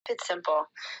it simple.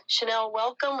 Chanel,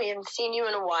 welcome. We haven't seen you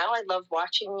in a while. I love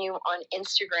watching you on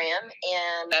Instagram.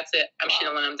 And that's it. I'm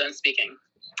Chanel and I'm done speaking.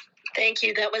 Thank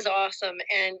you. That was awesome.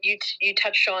 And you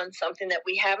touched on something that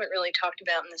we haven't really talked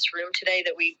about in this room today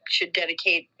that we should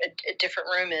dedicate a different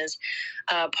room is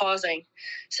pausing.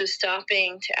 So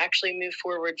stopping to actually move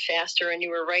forward faster. And you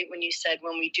were right when you said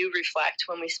when we do reflect,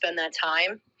 when we spend that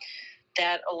time,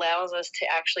 that allows us to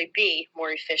actually be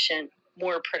more efficient,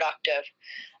 more productive.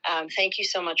 Thank you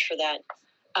so much for that.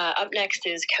 Up next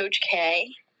is Coach K,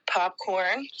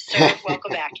 Popcorn. Sir,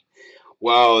 welcome back.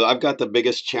 Wow, I've got the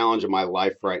biggest challenge of my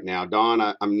life right now.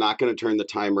 Dawn, I'm not going to turn the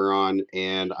timer on,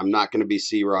 and I'm not going to be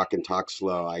C-Rock and talk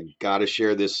slow. I got to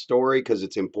share this story because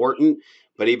it's important,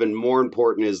 but even more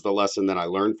important is the lesson that I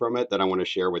learned from it that I want to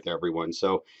share with everyone.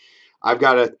 So I've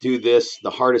got to do this. The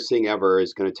hardest thing ever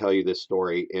is going to tell you this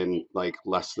story in like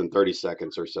less than 30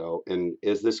 seconds or so. And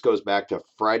as this goes back to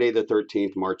Friday the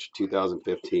 13th, March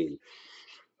 2015.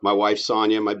 My wife,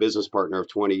 Sonia, my business partner of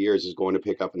 20 years, is going to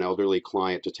pick up an elderly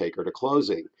client to take her to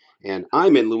closing. And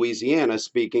I'm in Louisiana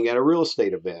speaking at a real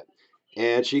estate event.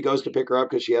 And she goes to pick her up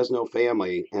because she has no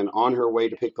family. And on her way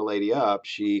to pick the lady up,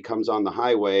 she comes on the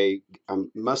highway,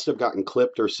 must have gotten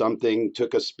clipped or something,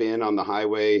 took a spin on the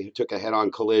highway, took a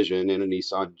head-on collision in a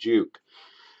Nissan Juke.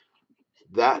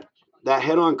 That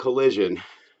head-on collision,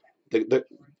 the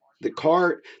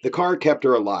car kept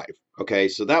her alive. Okay,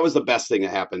 so that was the best thing that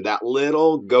happened. That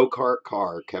little go-kart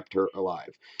car kept her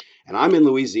alive. And I'm in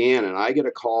Louisiana, and I get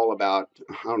a call about,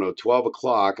 12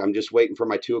 o'clock. I'm just waiting for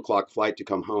my 2 o'clock flight to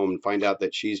come home and find out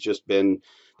that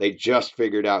they just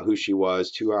figured out who she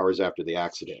was 2 hours after the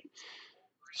accident.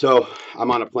 So I'm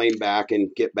on a plane back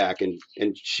and get back, and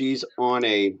she's on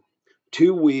a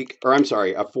 12-week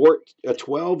recovery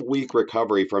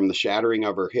from the shattering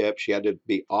of her hip. She had to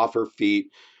be off her feet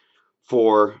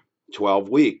for 12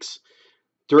 weeks.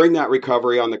 During that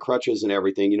recovery on the crutches and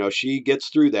everything, she gets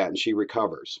through that and she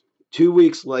recovers. 2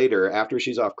 weeks later, after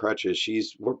she's off crutches,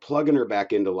 we're plugging her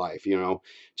back into life.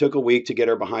 Took a week to get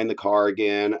her behind the car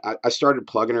again. I started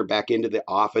plugging her back into the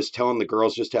office, telling the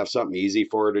girls just to have something easy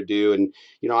for her to do. And,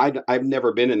 I've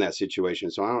never been in that situation,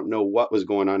 so I don't know what was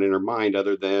going on in her mind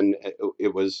other than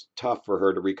it was tough for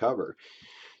her to recover.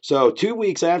 So 2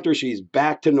 weeks after she's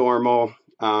back to normal,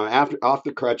 after off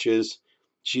the crutches,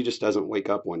 she just doesn't wake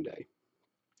up one day.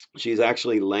 She's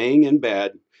actually laying in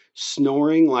bed,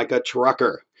 snoring like a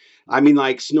trucker. I mean,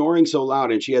 like snoring so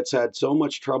loud, and she had had so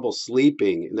much trouble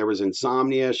sleeping. There was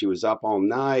insomnia. She was up all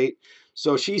night.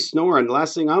 So she's snoring. The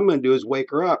last thing I'm going to do is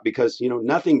wake her up because,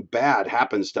 nothing bad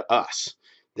happens to us.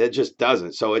 That just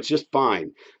doesn't. So it's just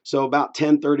fine. So about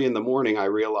 10:30 in the morning, I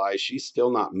realize she's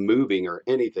still not moving or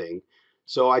anything.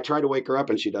 So I try to wake her up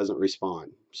and she doesn't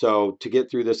respond. So to get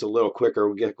through this a little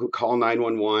quicker, we call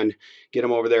 911, get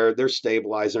them over there. They're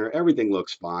stabilizing her. Everything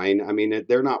looks fine. I mean,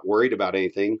 they're not worried about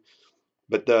anything.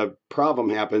 But the problem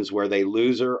happens where they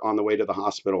lose her on the way to the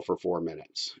hospital for 4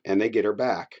 minutes and they get her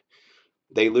back.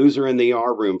 They lose her in the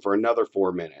ER room for another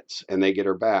 4 minutes and they get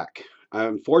her back.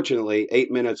 Unfortunately,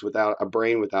 8 minutes without a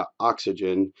brain without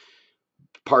oxygen,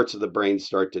 parts of the brain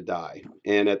start to die.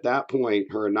 And at that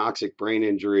point, her anoxic brain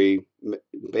injury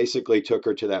basically took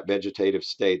her to that vegetative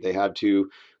state. They had to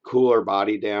cool her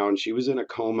body down. She was in a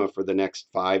coma for the next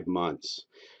 5 months.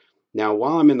 Now,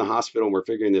 while I'm in the hospital and we're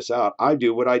figuring this out, I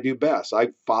do what I do best. I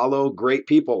follow great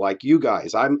people like you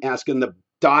guys. I'm asking the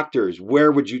doctors, where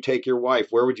would you take your wife?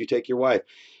 Where would you take your wife?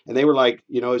 And they were like,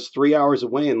 it's 3 hours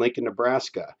away in Lincoln,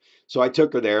 Nebraska. So I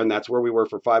took her there, and that's where we were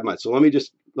for 5 months. So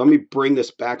let me bring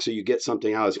this back so you get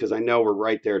something out of this, because I know we're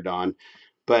right there, Don.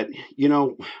 But,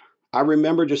 I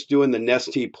remember just doing the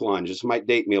Nestea plunge. This might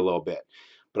date me a little bit,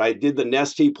 but I did the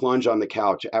Nestea plunge on the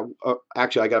couch.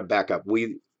 Actually, I got to back up.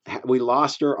 We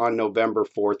lost her on November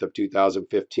 4th of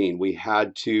 2015. We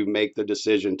had to make the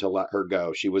decision to let her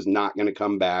go. She was not going to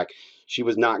come back. She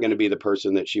was not going to be the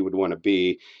person that she would want to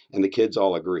be, and the kids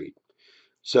all agreed.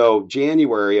 So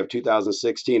January of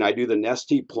 2016, I do the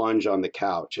Nestea plunge on the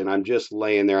couch, and I'm just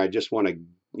laying there. I just want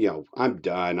to, I'm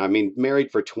done. I mean,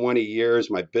 married for 20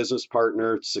 years, my business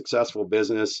partner, successful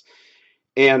business,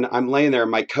 and I'm laying there.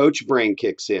 My coach brain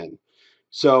kicks in.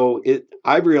 So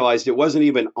I realized it wasn't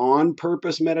even on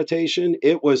purpose meditation.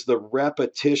 It was the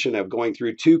repetition of going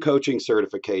through 2 coaching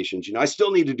certifications. I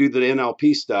still need to do the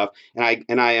NLP stuff,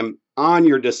 and I am on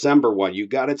your December one. You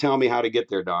got to tell me how to get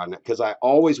there, Don, because I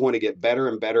always want to get better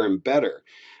and better and better.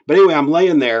 But anyway, I'm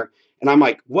laying there and I'm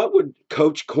like, what would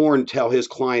Coach Korn tell his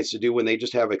clients to do when they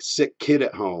just have a sick kid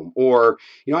at home? Or,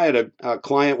 I had a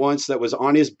client once that was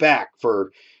on his back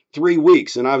for 3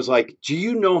 weeks. And I was like, do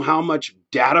you know how much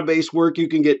database work you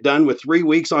can get done with 3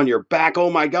 weeks on your back? Oh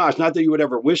my gosh, not that you would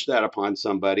ever wish that upon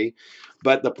somebody.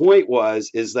 But the point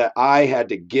is that I had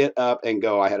to get up and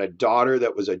go. I had a daughter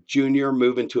that was a junior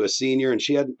moving to a senior, and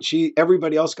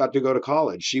everybody else got to go to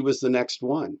college. She was the next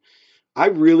one. I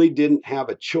really didn't have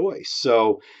a choice.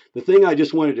 So the thing I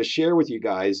just wanted to share with you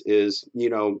guys is,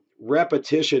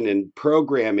 repetition and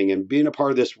programming and being a part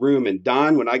of this room. And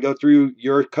Don, when I go through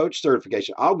your coach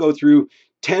certification, I'll go through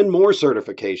 10 more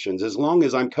certifications as long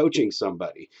as I'm coaching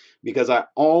somebody, because I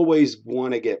always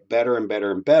want to get better and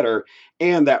better and better.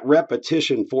 And that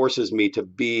repetition forces me to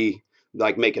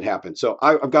make it happen. So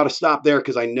I've got to stop there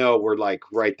because I know we're like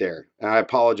right there. And I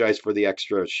apologize for the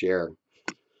extra share.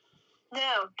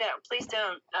 No, please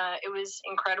don't. It was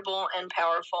incredible and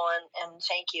powerful, and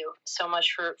thank you so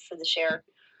much for the share.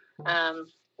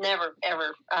 Never,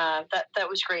 ever. That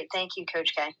was great. Thank you,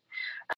 Coach K.